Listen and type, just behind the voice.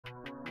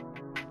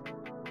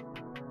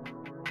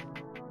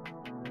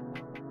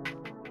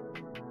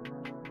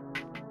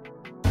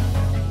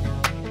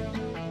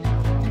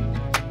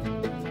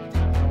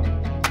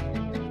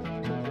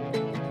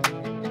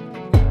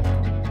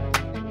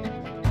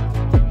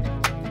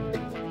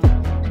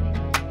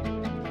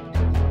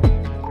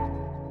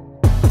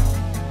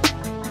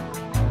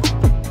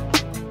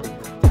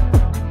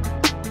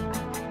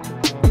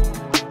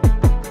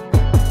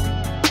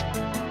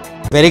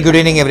Very good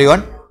evening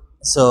everyone.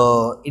 So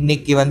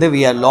இன்னைக்கு வந்து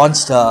we are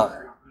launched a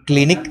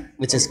clinic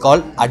which is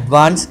called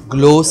Advanced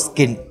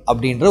GloSkin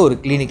அப்படின்ற ஒரு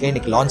clinic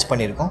இன்னைக்கு launch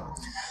பண்ணிருக்கோம்.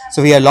 So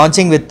we are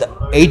launching with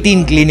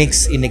 18 clinics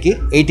இன்னைக்கு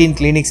 18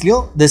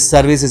 clinicsலயும் this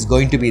service is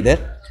going to be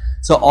there.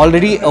 So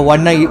already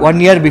one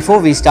year before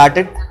we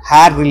started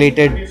hair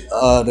related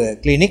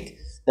clinic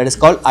that is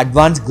called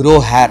Advanced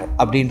Grohair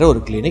அப்படின்ற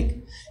ஒரு clinic.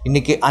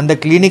 இன்னைக்கு அந்த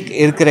clinic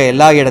இருக்கிற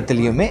எல்லா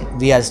இடத்துலயுமே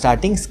we are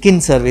starting skin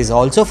service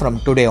also from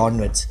today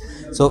onwards.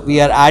 So we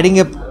are adding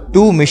up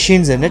 2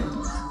 machines in it,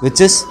 which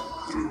is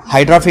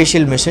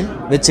Hydrafacial machine,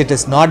 which it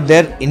is not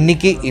there.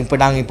 இன்னைக்கு இப்போ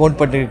நாங்க இம்போர்ட்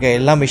பண்ணிருக்க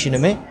எல்லா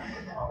மெஷினுமே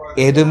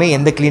எதுமே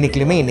எந்த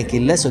கிளினிக்லயுமே இன்னைக்கு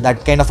இல்ல. So that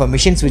kind of a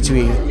machines which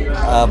we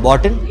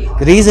bought in.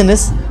 The reason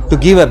is to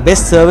give a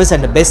best service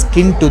and a best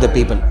skin to the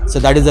people. So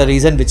that is the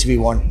reason which we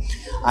want.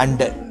 And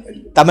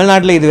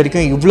தமிழ்நாட்டில் இது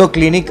வரைக்கும் இவ்வளோ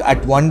clinic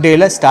at one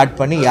டேல start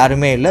பண்ணி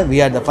யாருமே இல்லை. We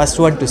are the first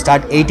one to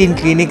start 18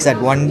 clinics at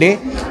one day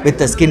with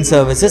the skin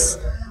services.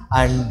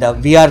 And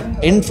we are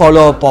in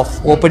follow-up of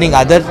opening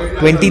other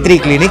 23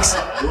 clinics.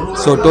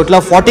 So total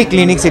of 40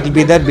 clinics it will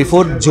be there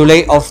before July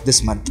of this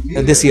month,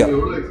 this year.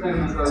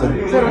 So,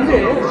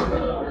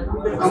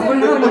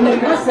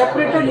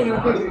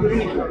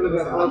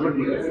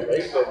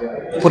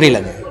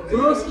 புரியலங்க.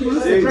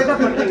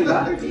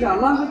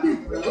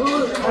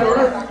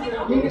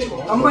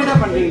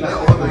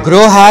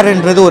 Grohair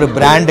என்றது ஒரு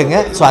பிராண்டுங்க.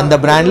 So அந்த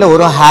பிராண்டில்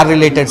ஒரு hair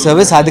related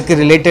service, அதுக்கு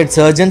related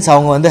surgeons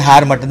அவங்க வந்து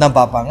hair மட்டும்தான்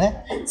பார்ப்பாங்க.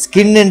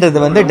 ஸ்கின்ன்றது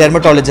வந்து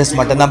டெர்மட்டாலஜிஸ்ட்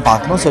மட்டும்தான்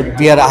பார்க்கணும். So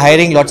we are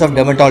hiring lots of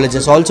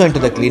dermatologist also in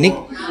to the clinic.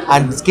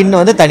 And skin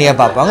வந்து தனியாக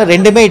பார்ப்பாங்க.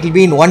 ரெண்டுமே it will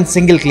be in one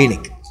single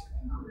clinic.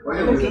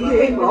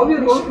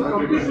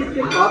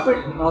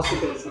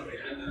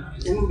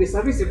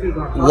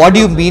 What do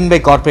you mean by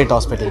corporate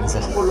hospital,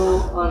 sir?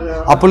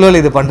 Apollo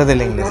இது பண்றது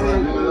இல்லைங்களா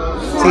sir?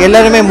 So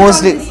எல்லாருமே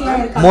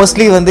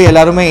mostly வந்து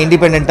எல்லாருமே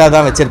இண்டிபெண்ட்டாக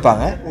தான்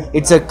வச்சுருப்பாங்க.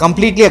 It's a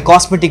completely a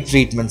cosmetic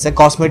treatments, a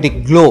cosmetic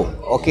glow.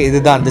 Okay,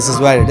 இதுதான் this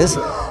is where it is.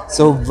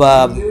 So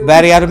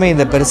வேறு யாருமே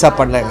இதை பெருசாக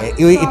பண்ணலைங்க.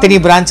 இத்தனை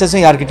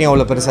பிரான்ச்சஸும் யார்கிட்டையும்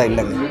அவ்வளோ பெருசாக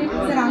இல்லைங்க.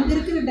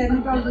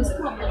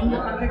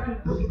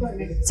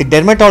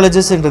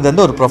 டெர்மட்டாலஜிஸ்ட்ன்றது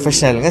வந்து ஒரு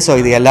ப்ரொஃபஷனலுங்க. ஸோ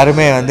இது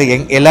எல்லாருமே வந்து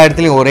எல்லா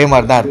இடத்துலையும் ஒரே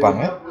மாதிரி தான்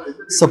இருப்பாங்க.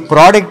 ஸோ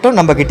ப்ராடக்ட்டும்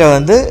நம்ம கிட்ட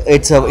வந்து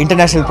இட்ஸ்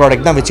இன்டர்நேஷனல்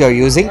ப்ராடக்ட் தான் which are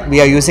using. We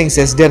are using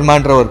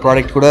செஸ்டெர்மான்ற ஒரு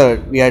ப்ராடக்ட் கூட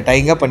we are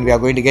dyeing up and we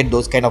are going to get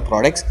those kind of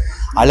products.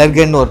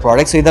 அலர்கன் ஒரு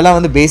ப்ராடக்ட். ஸோ இதெல்லாம்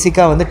வந்து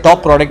பேசிக்காக வந்து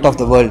top product of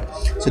the world.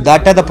 So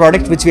that R the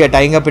product which we are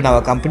dyeing up in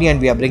our company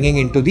and we are bringing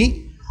in to the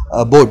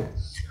board.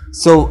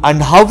 So and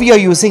how we are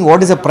using, what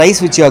is the price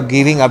which you are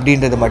giving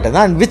அப்படின்றது மட்டும்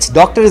தான், and which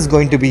doctor is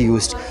going to be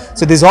used.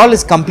 So this all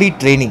is complete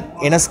training.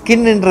 ஏன்னா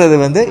ஸ்கின்ன்றது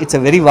வந்து it's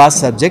a very vast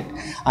subject,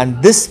 and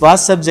this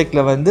vast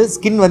subjectல வந்து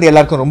skin வந்து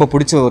எல்லாருக்கும் ரொம்ப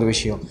பிடிச்ச ஒரு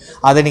விஷயம்.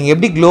 அதை நீங்கள்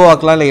எப்படி க்ளோ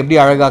ஆக்கலாம் இல்லை எப்படி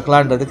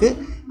அழகாக்கலான்றதுக்கு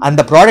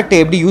அந்த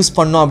ப்ராடக்ட்டை எப்படி யூஸ்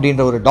பண்ணணும்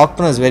அப்படின்ற ஒரு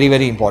doctor is very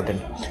very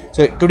important.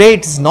 So today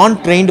it's நான்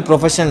ட்ரெயின்டு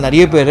ப்ரொஃபஷனல்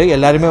நிறைய பேர்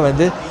எல்லாருமே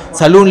வந்து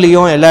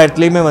சலூன்லேயும் எல்லா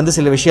இடத்துலையுமே வந்து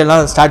சில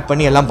விஷயம்லாம் ஸ்டார்ட்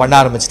பண்ணி எல்லாம் பண்ண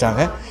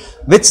ஆரம்பிச்சிட்டாங்க,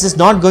 which is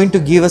not going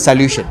to give a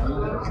solution.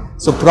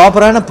 So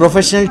proper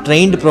professional,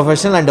 trained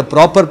professional and a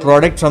proper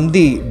product from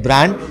the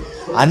brand,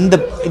 and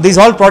these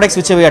all products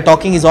which we are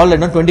talking is all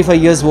 25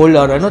 years old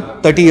or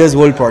 30 years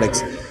old products,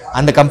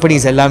 and the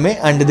companies ellame,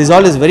 and this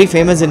all is very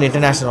famous in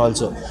international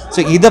also. So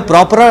either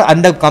proper and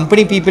the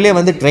company people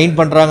வந்து train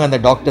பண்றாங்க, and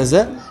the doctors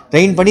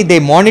train பண்ணி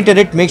they monitor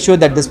it, make sure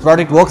that this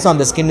product works on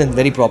the skin and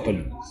very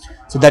properly.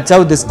 So that's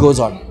how this goes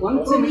on.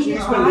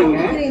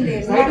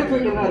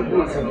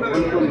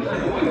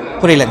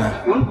 புரியலங்க.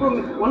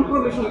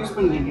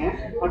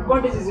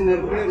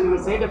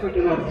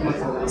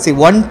 See,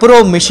 One Pro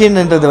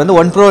மிஷின்ன்றது வந்து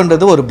One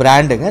Proன்றது ஒரு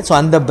பிராண்டுங்க. So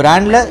அந்த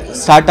பிராண்டில்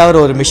start ஆகிற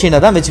ஒரு மிஷினை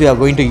தான் which we are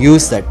going to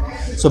use that.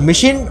 So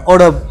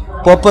மிஷினோட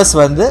பர்பஸ்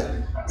வந்து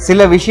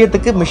சில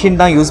விஷயத்துக்கு மிஷின்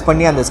தான் யூஸ்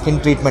பண்ணி அந்த ஸ்கின்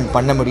ட்ரீட்மெண்ட்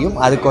பண்ண முடியும்.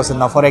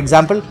 அதுக்கோசம் தான். For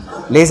example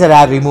laser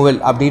hair removal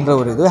அப்படின்ற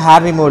ஒரு இது.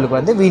 ஹேர் ரிமூவலுக்கு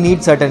வந்து we need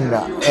certain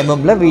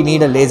mmல we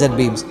need a laser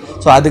beams.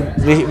 So அது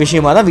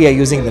விஷயமாக தான் we are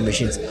using the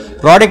machines.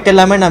 Product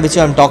எல்லாமே நான் which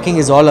I am talking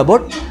is all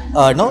about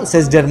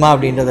செஸ்டெர்மா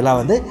அப்படின்றதெல்லாம்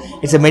வந்து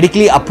it's a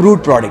medically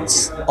approved products,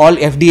 all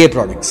FDA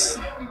products.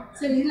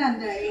 Sir இதில்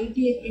அந்த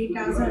 8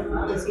 hours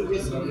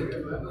procedures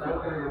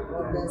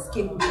the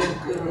skin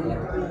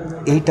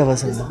 8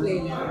 hours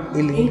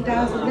இல்லை 8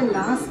 hours வந்து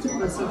லாஸ்ட்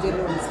ப்ரொசீஜர்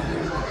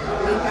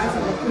 8 hours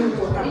அந்த cream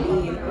போட்டு அப்படியே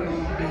இருக்கணும்.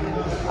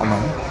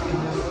 ஆமாம்.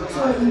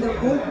 ஸோ இந்த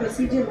ஹோல்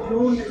ப்ரொசீஜர்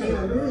க்ளோன்றதே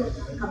வந்து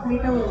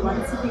கம்ப்ளீட்டாக ஒரு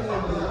ஒன் சிட்டிங்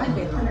அப்படின்னா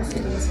எத்தனை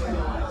sittings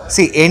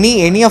See,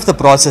 any of the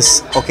process,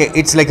 okay,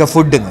 it's like a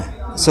food.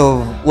 So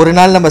ஒரு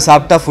நாள் நம்ம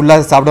சாப்பிட்டா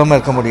ஃபுல்லாக சாப்பிடாமல்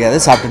இருக்க முடியாது,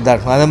 சாப்பிட்டு தான்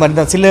இருக்கும். அந்த மாதிரி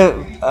தான் சில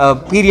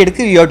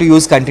பீரியடுக்கு you have to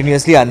use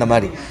continuously அந்த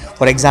மாதிரி.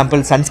 ஃபார்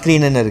எக்ஸாம்பிள்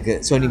சன்ஸ்க்ரீன்னு இருக்குது.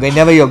 So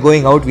whenever you are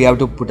going out we have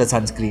to put a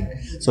sunscreen.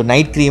 So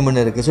night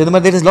க்ரீம்னு இருக்குது. ஸோ இந்த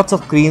மாதிரி there is lots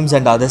of creams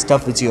and other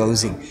stuff which you are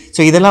using.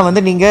 So இதெல்லாம்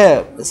வந்து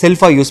நீங்கள்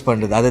செல்ஃபாக யூஸ்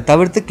பண்ணுறது. அதை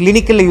தவிர்த்து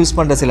கிளினிக்கலில் யூஸ்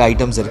பண்ணுற சில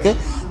ஐட்டம்ஸ் இருக்குது,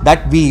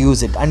 that we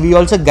use it, and we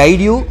also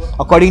guide you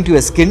according to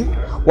your skin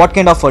what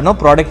kind of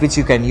product which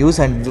you can use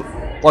and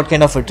what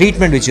kind of a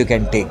treatment which you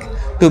can take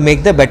to make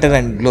the better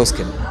and glow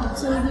skin.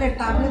 So, is it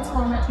tablets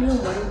format?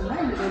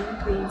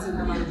 Creams in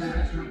the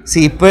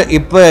See,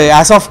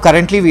 as of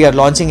currently, we are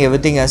launching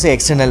everything as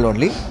external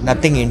only,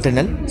 nothing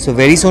internal. So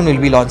very soon we'll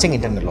be launching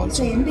internal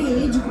also. So எந்த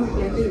age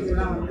குரூப்லேருந்து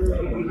இதெல்லாம்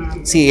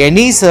வந்து See,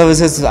 any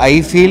services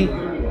I feel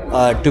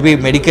to be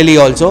medically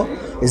also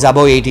is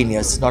above 18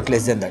 years, not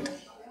less than that.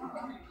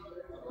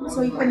 So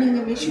இப்போ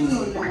நீங்கள் machine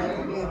ஒன்று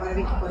வர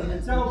வைக்க போகிறீங்க,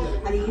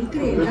 அது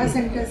இருக்கிற எல்லா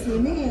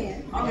சென்டர்ஸ்லையுமே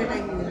at a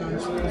time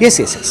launch? Yes,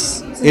 yes, yes.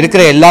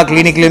 இருக்கிற எல்லா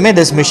கிளினிக்லையுமே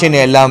this machine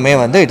எல்லாமே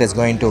வந்து it is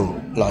going to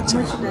launch.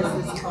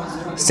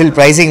 Still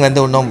pricing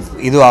வந்து இன்னும்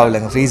இது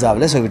ஆகலைங்க, ஃப்ரீஸ்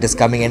ஆகலை. So it is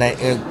coming. ஏன்னா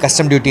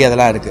கஸ்டம் டியூட்டி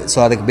அதெல்லாம் இருக்குது. ஸோ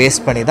அதுக்கு பேஸ்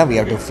பண்ணி தான் we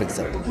have to fix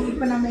it.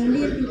 இப்போ நம்ம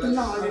இந்தியன் பீப்புள்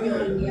ஆல்ரெடி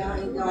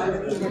இந்த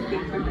ஆல்ரெடி இந்த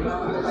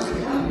ட்ரீட்மெண்ட்லாம் வந்து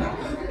பண்ணியிருக்காங்க,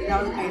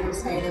 ஏதாவது kind off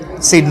side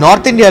effects? See,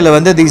 North Indiaவில்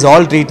வந்து these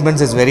all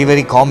treatments is very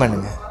very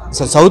commonங்க.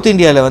 So South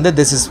Indiaவில் வந்து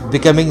this is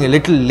becoming a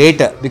little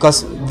later because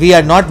we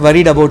are not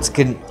worried about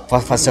skin.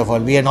 First of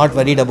all, we are not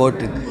worried about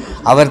it.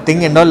 Our thing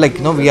and all, like,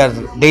 we are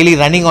daily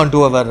running on to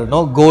our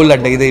goal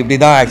and இது இப்படி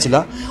தான்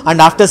ஆக்சுவலாக.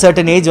 And after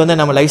certain age வந்து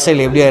நம்ம life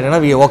style எப்படி ஆயிரும்னா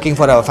we are working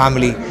for our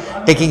family,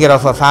 taking care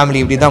of our family,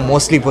 இப்படி தான்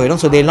mostly போயிடும்.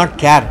 So they will not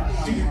care.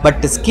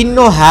 But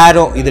ஸ்கின்னோ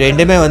hero இது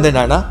ரெண்டுமே வந்து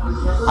என்னன்னா,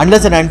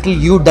 unless and until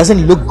you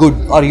doesn't look good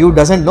or you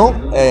doesn't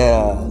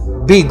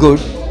be good,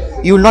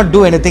 you will not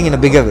do anything in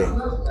a bigger way.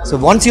 So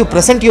once you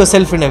present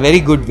yourself in a very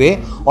good way,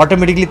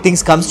 automatically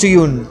things comes to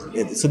you.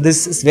 So this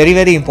is very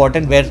very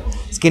important, where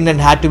skin and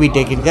hair to be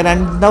taken care,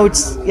 and now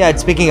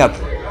it's picking up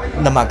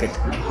in the market.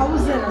 How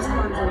is the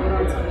response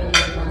overall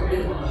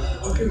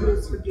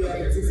introduced with your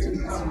existing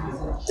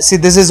customers? See,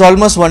 this is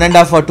almost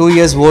 1.5 or 2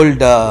 years old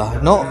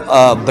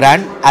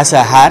brand as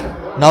a hair.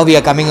 Now we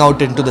are coming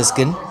out into the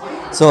skin.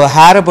 So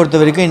hair பொறுத்த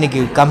வரைக்கும்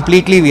இன்னைக்கு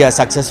completely we are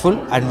successful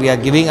and we are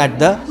giving at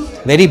the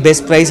very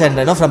best price, and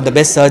from the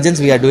best surgeons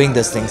we are doing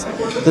these things.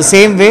 The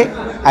same way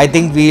I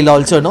think we will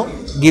also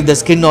give the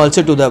skin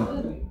also to the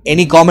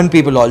any common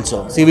people also.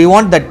 See, we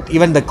want that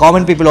even the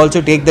common people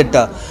also take that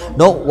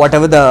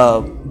whatever the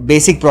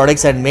basic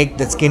products and make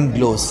the skin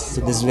glows.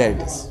 So this is where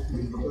it is.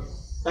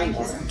 Thank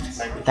you, sir.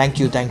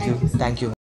 Thank you.